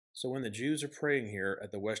So when the Jews are praying here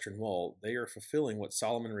at the Western Wall, they are fulfilling what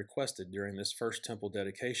Solomon requested during this first temple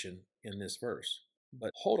dedication in this verse.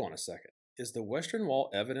 But hold on a second. Is the Western Wall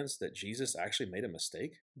evidence that Jesus actually made a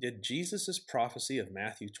mistake? Did Jesus' prophecy of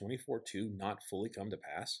Matthew 24:2 not fully come to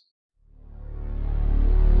pass?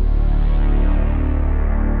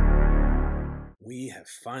 We have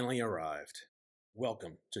finally arrived.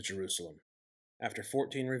 Welcome to Jerusalem. After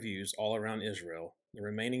 14 reviews all around Israel, the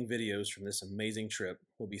remaining videos from this amazing trip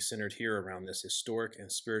will be centered here around this historic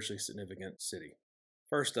and spiritually significant city.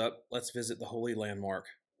 First up, let's visit the holy landmark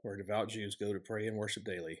where devout Jews go to pray and worship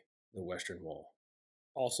daily, the Western Wall.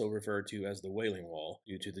 Also referred to as the Wailing Wall,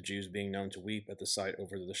 due to the Jews being known to weep at the sight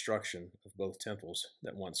over the destruction of both temples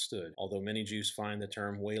that once stood, although many Jews find the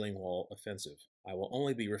term Wailing Wall offensive. I will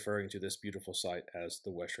only be referring to this beautiful site as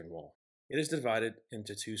the Western Wall. It is divided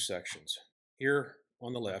into two sections. Here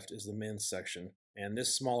on the left is the men's section, and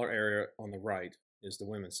this smaller area on the right is the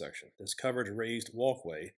women's section. This covered raised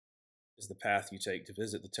walkway is the path you take to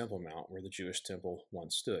visit the Temple Mount where the Jewish temple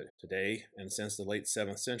once stood. Today, and since the late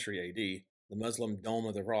 7th century AD, the Muslim Dome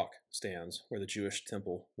of the Rock stands where the Jewish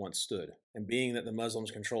temple once stood. And being that the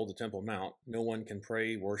Muslims control the Temple Mount, no one can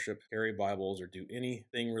pray, worship, carry Bibles, or do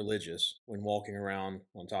anything religious when walking around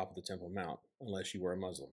on top of the Temple Mount, unless you were a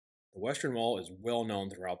Muslim. The Western Wall is well known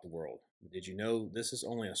throughout the world. Did you know this is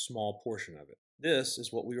only a small portion of it? This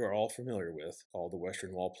is what we are all familiar with, called the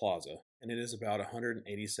Western Wall Plaza, and it is about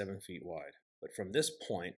 187 feet wide. But from this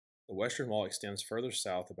point, the Western Wall extends further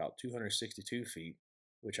south about 262 feet,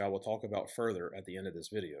 which I will talk about further at the end of this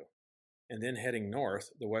video. And then heading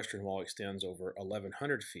north, the Western Wall extends over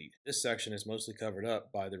 1,100 feet. This section is mostly covered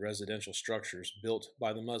up by the residential structures built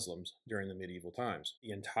by the Muslims during the medieval times.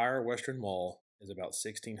 The entire Western Wall is about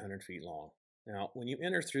 1,600 feet long. Now, when you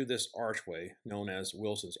enter through this archway, known as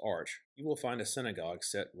Wilson's Arch, you will find a synagogue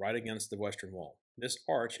set right against the Western Wall. This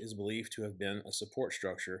arch is believed to have been a support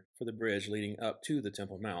structure for the bridge leading up to the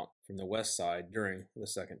Temple Mount from the west side during the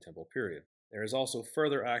Second Temple period. There is also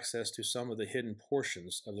further access to some of the hidden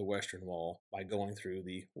portions of the Western Wall by going through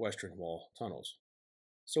the Western Wall tunnels.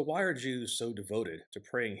 So why are Jews so devoted to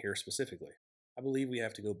praying here specifically? I believe we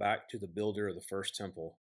have to go back to the builder of the first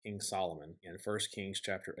temple, King Solomon, in 1 Kings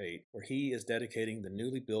chapter 8, where he is dedicating the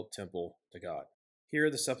newly built temple to God. Hear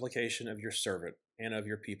the supplication of your servant and of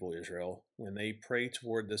your people Israel when they pray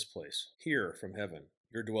toward this place. Hear from heaven,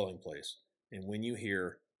 your dwelling place, and when you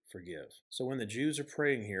hear, forgive. So when the Jews are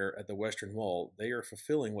praying here at the Western Wall, they are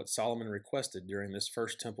fulfilling what Solomon requested during this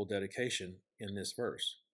first temple dedication in this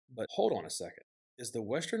verse. But hold on a second. Is the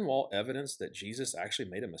Western Wall evidence that Jesus actually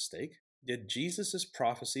made a mistake? Did Jesus'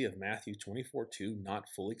 prophecy of Matthew 24:2 not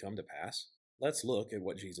fully come to pass? Let's look at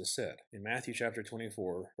what Jesus said. In Matthew chapter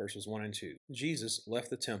 24, verses 1 and 2, Jesus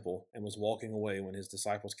left the temple and was walking away when his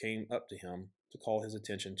disciples came up to him to call his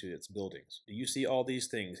attention to its buildings. Do you see all these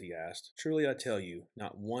things? He asked. Truly I tell you,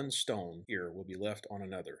 not one stone here will be left on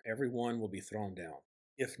another. Every one will be thrown down.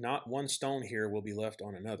 If not one stone here will be left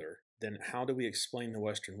on another, then how do we explain the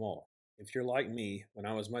Western Wall? If you're like me, when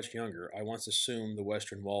I was much younger, I once assumed the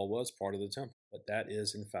Western Wall was part of the temple, but that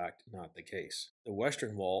is in fact not the case. The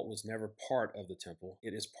Western Wall was never part of the temple.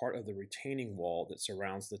 It is part of the retaining wall that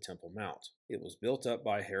surrounds the Temple Mount. It was built up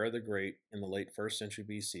by Herod the Great in the late 1st century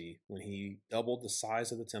BC when he doubled the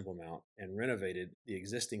size of the Temple Mount and renovated the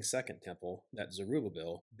existing second temple that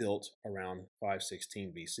Zerubbabel built around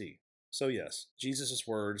 516 BC. So yes, Jesus'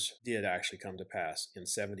 words did actually come to pass in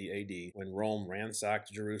 70 AD when Rome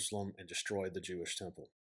ransacked Jerusalem and destroyed the Jewish temple.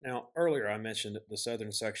 Now, earlier I mentioned the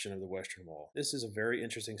southern section of the Western Wall. This is a very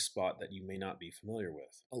interesting spot that you may not be familiar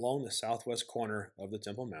with. Along the southwest corner of the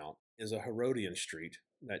Temple Mount is a Herodian street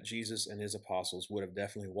that Jesus and his apostles would have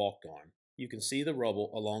definitely walked on. You can see the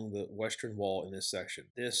rubble along the Western Wall in this section.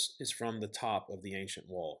 This is from the top of the ancient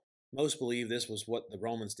wall. Most believe this was what the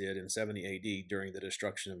Romans did in 70 AD during the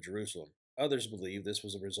destruction of Jerusalem. Others believe this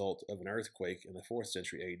was a result of an earthquake in the 4th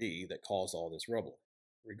century AD that caused all this rubble.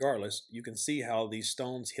 Regardless, you can see how these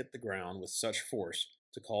stones hit the ground with such force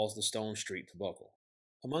to cause the stone street to buckle.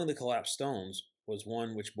 Among the collapsed stones was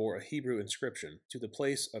one which bore a Hebrew inscription, "To the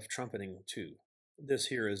place of trumpeting to." This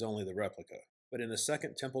here is only the replica. But in the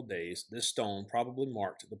Second Temple days, this stone probably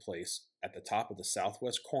marked the place at the top of the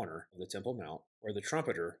southwest corner of the Temple Mount, where the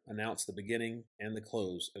trumpeter announced the beginning and the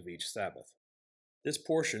close of each Sabbath. This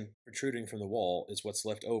portion protruding from the wall is what's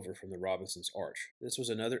left over from the Robinson's Arch. This was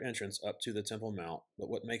another entrance up to the Temple Mount, but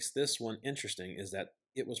what makes this one interesting is that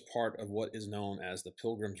it was part of what is known as the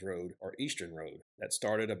Pilgrim's Road or Eastern Road that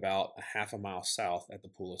started about a half a mile south at the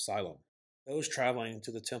Pool of Siloam. Those traveling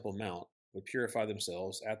to the Temple Mount would purify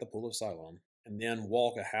themselves at the Pool of Siloam and then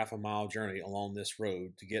walk a half a mile journey along this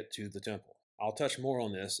road to get to the temple. I'll touch more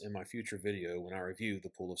on this in my future video when I review the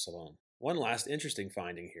Pool of Siloam. One last interesting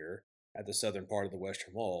finding here at the southern part of the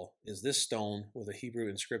Western Wall is this stone with a Hebrew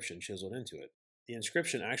inscription chiseled into it. The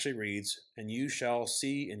inscription actually reads, "And you shall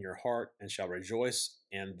see in your heart and shall rejoice,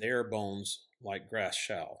 and their bones like grass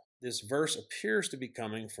shall." This verse appears to be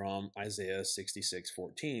coming from Isaiah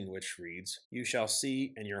 66:14, which reads, "You shall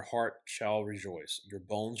see, and your heart shall rejoice. Your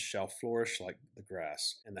bones shall flourish like the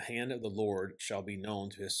grass. And the hand of the Lord shall be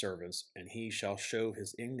known to his servants, and he shall show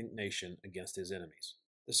his indignation against his enemies."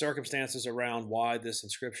 The circumstances around why this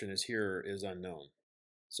inscription is here is unknown.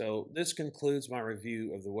 So this concludes my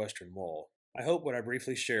review of the Western Wall. I hope what I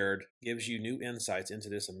briefly shared gives you new insights into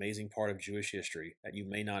this amazing part of Jewish history that you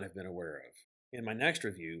may not have been aware of. In my next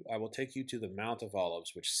review, I will take you to the Mount of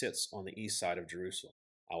Olives, which sits on the east side of Jerusalem.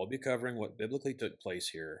 I will be covering what biblically took place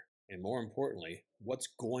here, and more importantly, what's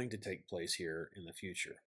going to take place here in the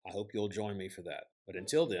future. I hope you'll join me for that. But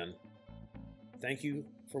until then, thank you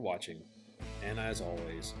for watching, and as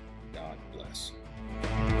always, God bless.